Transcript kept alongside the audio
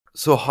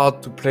so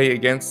hard to play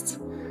against,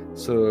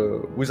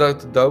 so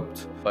without a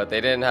doubt. But they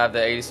didn't have the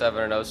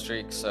 87-0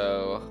 streak,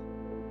 so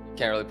you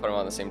can't really put them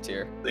on the same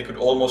tier. They could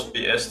almost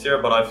be S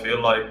tier, but I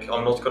feel like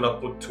I'm not gonna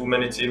put too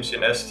many teams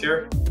in S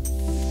tier.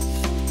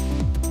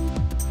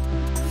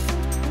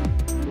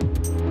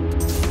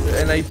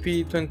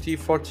 NIP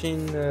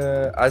 2014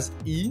 as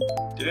E.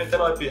 Didn't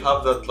NIP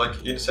have that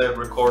like insane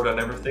record and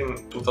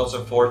everything?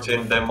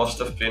 2014, they must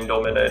have been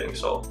dominating,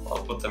 so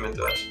I'll put them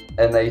into S.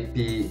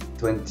 NIP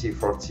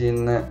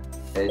 2014 A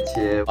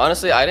tier.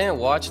 Honestly, I didn't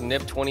watch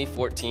NIP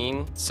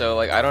 2014, so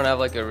like I don't have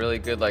like a really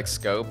good like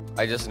scope.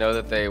 I just know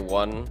that they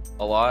won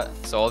a lot,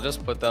 so I'll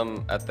just put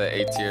them at the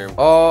A tier.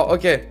 Oh,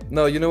 okay.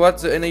 No, you know what?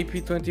 The NIP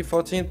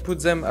 2014, put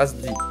them as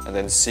D. And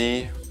then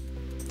C,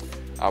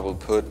 I will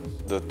put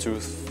the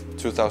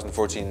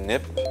 2014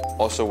 NIP,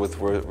 also with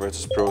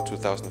Virtus Pro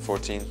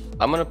 2014.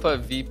 I'm gonna put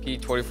VP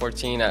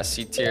 2014 at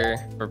C tier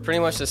for pretty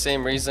much the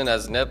same reason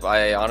as NIP.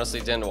 I honestly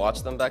didn't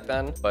watch them back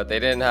then, but they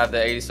didn't have the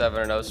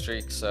 87-0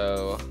 streak,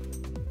 so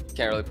you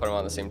can't really put them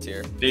on the same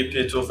tier.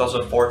 VP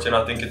 2014,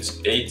 I think it's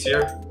A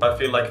tier. I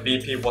feel like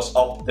VP was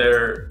up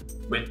there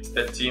with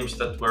the teams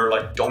that were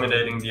like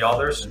dominating the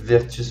others.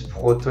 Virtus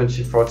Pro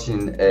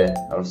 2014 A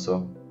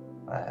also.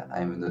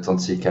 I'm an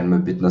authentic, I'm a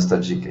bit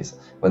nostalgic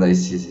when I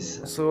see this.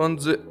 So on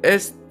the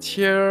S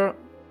tier,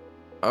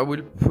 I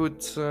will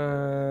put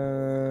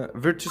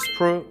Virtus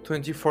Pro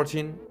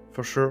 2014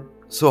 for sure.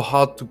 So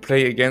hard to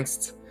play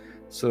against,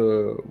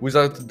 so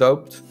without a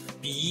doubt.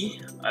 B,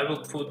 I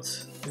will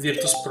put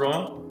Virtus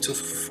Pro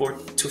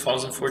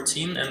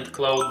 2014 and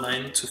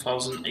Cloud9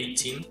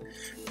 2018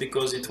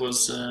 because it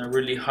was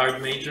really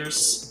hard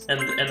majors,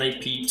 and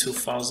NIP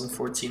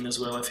 2014 as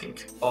well, I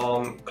think.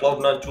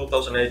 Cloud9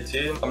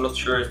 2018, I'm not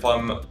sure if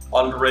I'm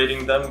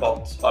underrating them,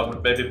 but I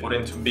would maybe put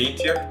into B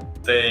tier.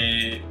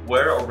 They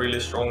were a really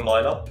strong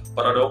lineup,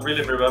 but I don't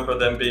really remember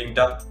them being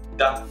that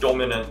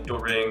dominant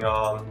during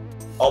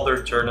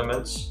other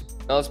tournaments.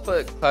 Now let's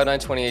put Cloud9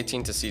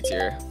 2018 to C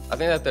tier. I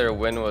think that their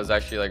win was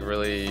actually like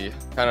really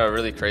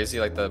crazy,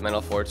 like the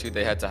mental fortitude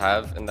they had to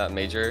have in that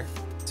major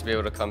to be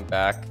able to come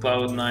back.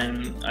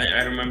 Cloud9,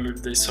 I remember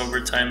this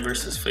overtime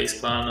versus FaZe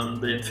Clan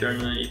on the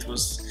Inferno. It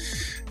was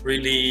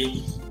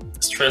really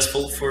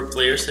stressful for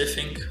players, I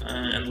think,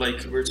 and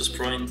like Virtus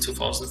Pro in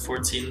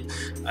 2014,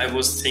 I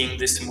was seeing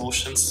these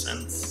emotions,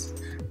 and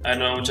I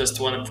don't know, just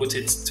want to put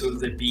it to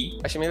the B.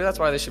 Actually, maybe that's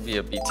why they should be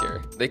a B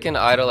tier. They can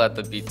idle at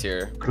the B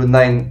tier.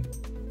 Cloud9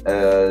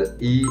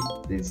 E,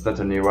 it's not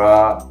an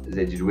era,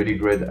 they did really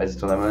great at this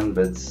tournament,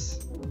 but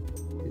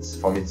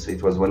for me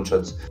it was one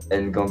shot.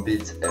 And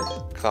Gambit F.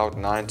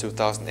 Cloud9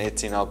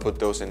 2018, I'll put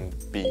those in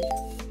B.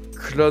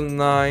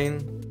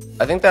 Cloud9.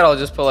 I think that I'll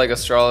just put like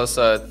Astralis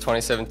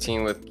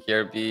 2017 with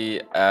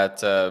Kirby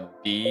at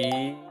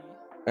B.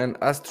 And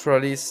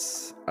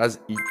Astralis as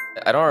E.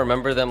 I don't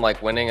remember them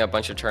like winning a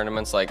bunch of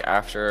tournaments like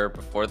after or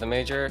before the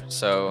major,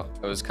 so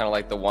it was kind of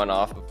like the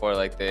one-off before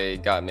like they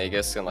got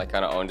Megas and like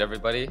kind of owned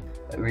everybody.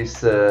 With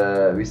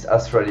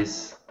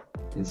Astralis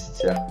in C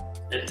tier.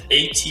 At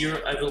A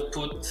tier, I will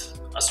put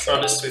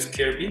Astralis with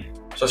Kirby.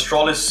 So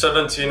Astralis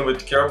 17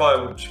 with Kirby I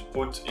would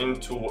put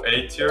into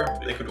A tier.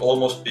 They could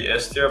almost be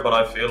S tier, but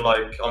I feel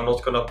like I'm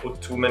not gonna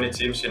put too many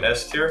teams in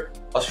S tier.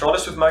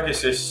 Astralis with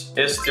Magis is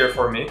S tier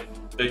for me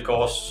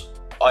because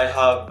I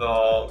have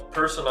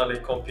personally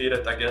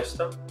competed against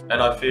them,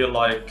 and I feel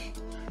like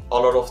a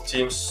lot of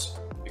teams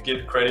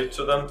give credit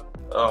to them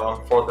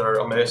for their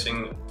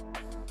amazing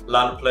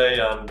LAN play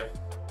and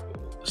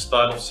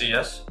style of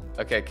CS.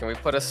 Okay, can we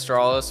put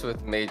Astralis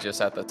with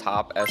Magus at the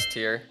top S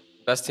tier?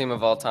 Best team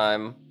of all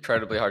time,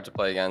 incredibly hard to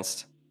play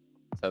against.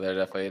 So they're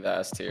definitely the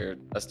S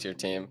tier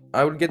team.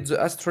 I will get the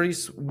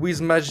Astralis with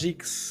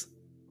Magix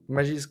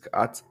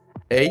at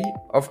A.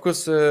 Of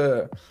course,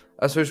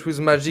 Astralis with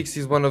Magix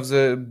is one of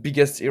the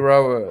biggest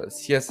era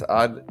CS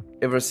had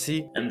ever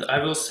seen. And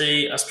I will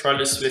say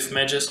Astralis with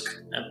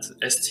Magisk at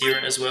S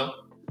tier as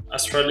well.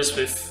 Astralis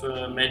with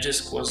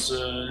Magisk was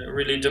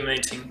really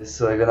dominating.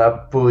 So I'm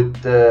gonna put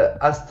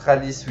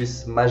Astralis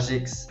with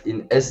Magix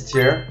in S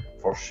tier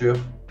for sure.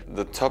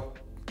 The top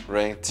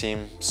ranked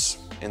teams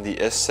in the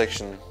S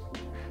section,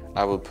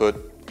 I will put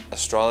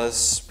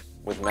Astralis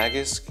with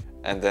Magisk,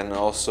 and then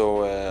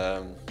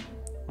also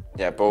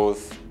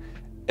both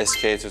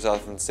SK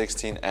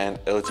 2016 and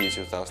LG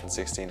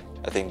 2016.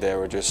 I think they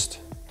were just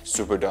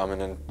super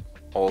dominant,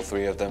 all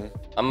three of them.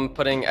 I'm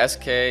putting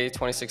SK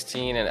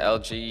 2016 and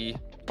LG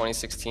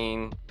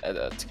 2016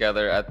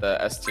 together at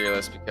the S tier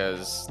list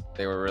because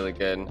they were really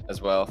good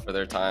as well for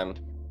their time.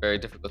 Very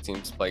difficult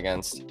teams to play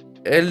against.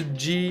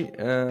 LG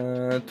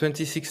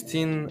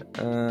 2016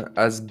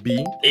 as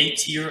B. A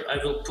tier,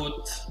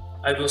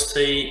 I will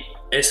say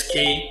SK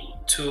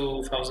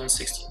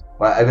 2016.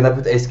 Well, I'm gonna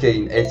put SK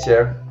in A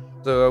tier.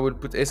 So I will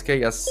put SK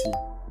as C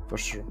for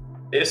sure.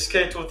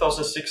 SK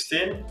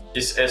 2016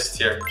 is S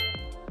tier.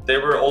 They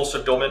were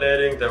also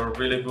dominating, they were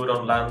really good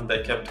on LAN,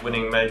 they kept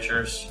winning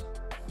majors.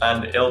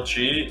 And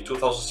LG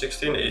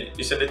 2016,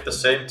 isn't it the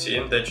same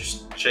team? They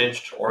just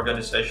changed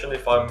organization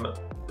if I'm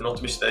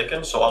not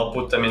mistaken, so I'll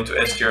put them into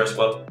S tier as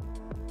well.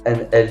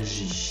 And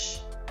LG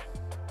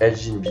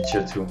LG in B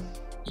tier too.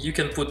 You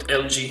can put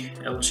LG,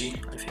 I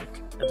think,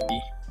 at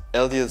B.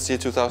 LDLC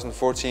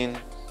 2014,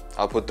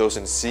 I'll put those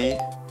in C.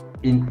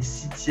 In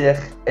C tier,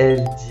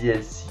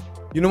 LDLC.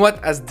 You know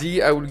what? As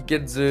D, I will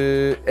get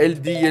the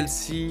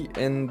LDLC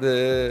and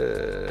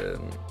the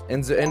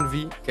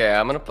NV. Okay,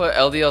 I'm gonna put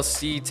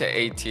LDLC to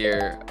A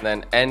tier, and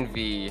then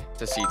NV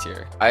to C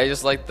tier. I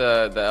just like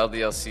the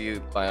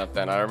LDLC lineup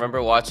then. I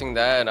remember watching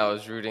that and I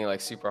was rooting like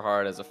super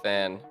hard as a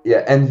fan.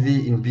 Yeah,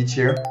 NV in B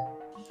tier.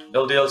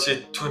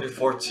 LDLC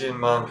 2014,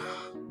 man.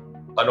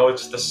 I know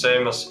it's the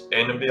same as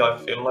NB, I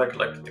feel like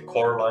the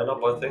core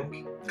lineup, I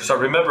think. Because I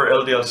remember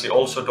LDLC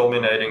also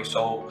dominating,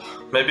 so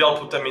maybe I'll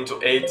put them into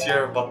A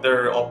tier, but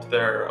they're up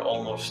there,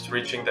 almost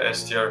reaching the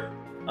S tier.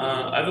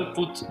 I will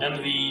put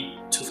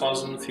NV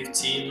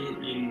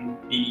 2015 in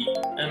B,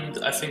 and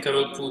I think I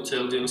will put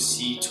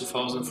LDLC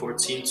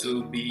 2014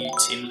 to be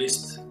team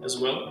list as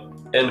well.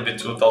 NB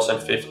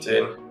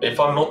 2015. If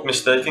I'm not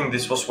mistaken,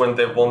 this was when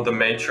they won the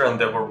major and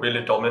they were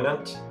really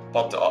dominant.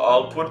 But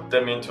I'll put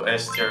them into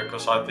S tier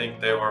because I think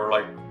they were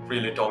like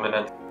really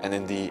dominant. And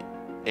in the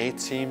A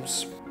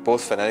teams,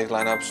 both Fnatic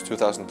lineups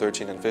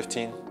 2013 and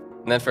 15.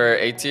 And then for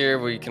A tier,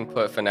 we can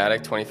put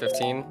Fnatic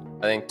 2015.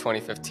 I think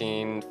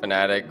 2015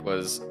 Fnatic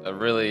was a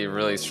really,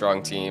 really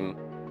strong team.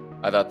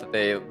 I thought that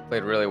they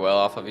played really well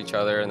off of each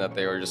other and that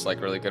they were just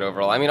like really good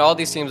overall. I mean, all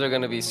these teams are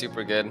going to be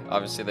super good.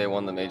 Obviously, they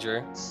won the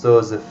major.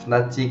 So the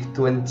Fnatic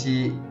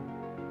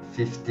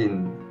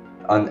 2015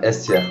 on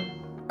S tier.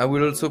 I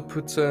will also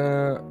put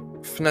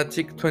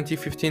Fnatic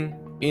 2015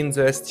 in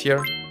the S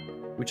tier,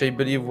 which I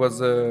believe was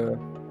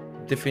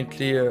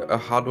definitely a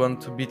hard one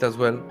to beat as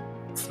well.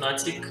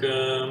 Fnatic,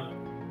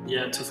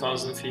 yeah,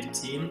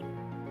 2015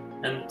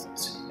 and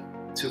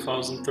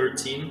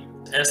 2013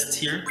 S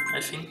tier,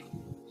 I think.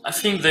 I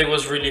think they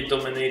was really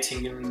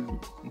dominating in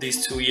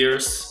these 2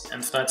 years,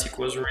 and Fnatic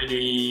was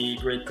really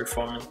great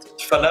performance.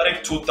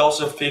 Fnatic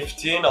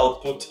 2015 I'll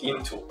put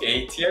into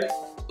A tier.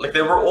 Like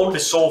there were only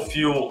so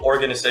few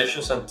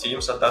organizations and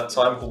teams at that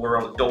time who were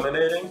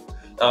dominating,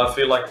 and I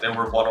feel like they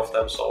were one of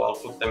them, so I'll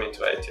put them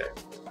into A tier.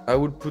 I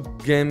would put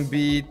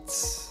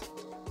Gambit.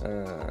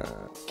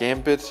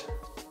 Gambit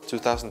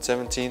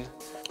 2017.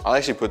 I'll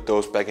actually put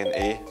those back in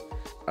A.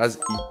 As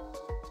E.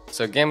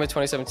 So Gambit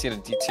 2017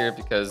 to D tier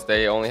because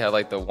they only had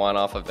like the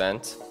one-off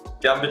event.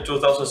 Gambit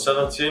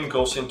 2017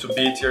 goes into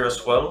B tier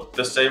as well.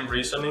 The same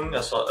reasoning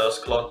as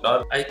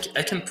Cloud9.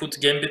 I can put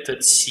Gambit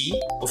at C.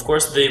 Of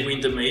course, they win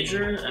the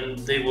major, and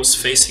they was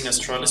facing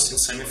Astralis in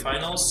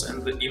semifinals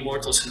and the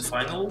Immortals in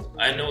final.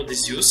 I know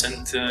this use,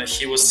 and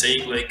he was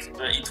saying like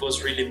it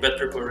was really bad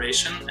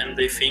preparation, and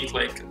they think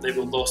like they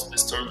will lose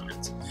this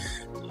tournament.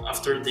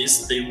 After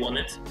this, they won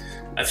it.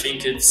 I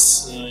think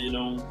it's you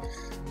know,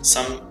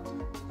 some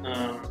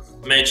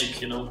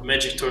magic, you know,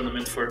 magic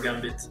tournament for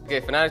Gambit. Okay,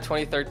 Fnatic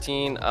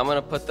 2013, I'm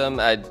gonna put them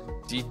at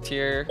D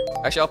tier.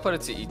 Actually, I'll put it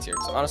to E tier.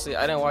 So honestly,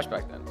 I didn't watch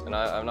back then, and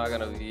I'm not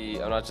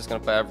just gonna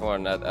put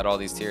everyone at all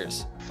these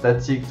tiers.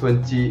 Fnatic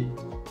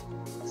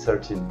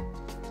 2013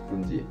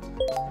 in D.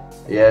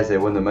 Yeah, they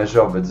won the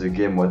major, but the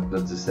game was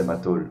not the same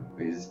at all. With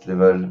this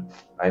level,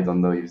 I don't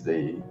know if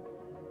they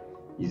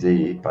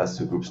pass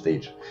the group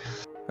stage.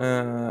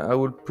 I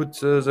would put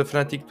the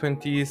Fnatic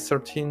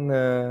 2013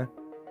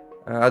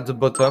 at the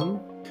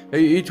bottom.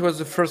 It was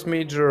the first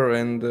major,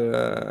 and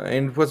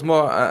it was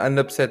more an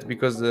upset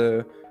because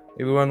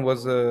everyone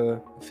was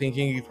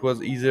thinking it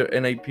was either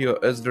NIP or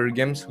us, their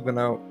games, who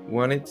gonna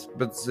win it,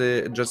 but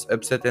they just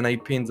upset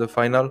NIP in the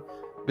final.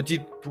 But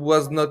it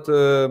was not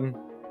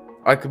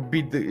like a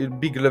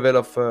big level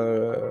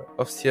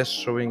of CS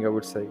showing, I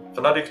would say.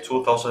 Fnatic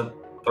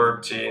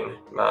 2013,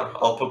 man,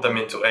 I'll put them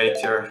into A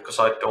tier because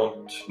I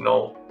don't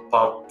know,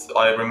 but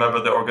I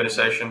remember the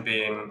organization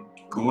being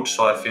good,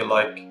 so I feel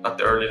like at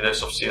the early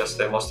days of CS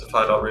they must have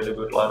had a really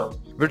good lineup.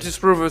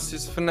 Virtus.pro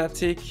versus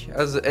Fnatic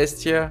as a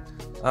S tier.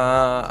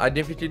 I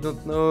definitely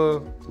don't know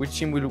which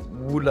team will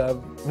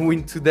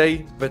win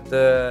today, but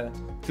it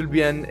will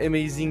be an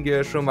amazing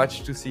show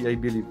match to see, I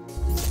believe.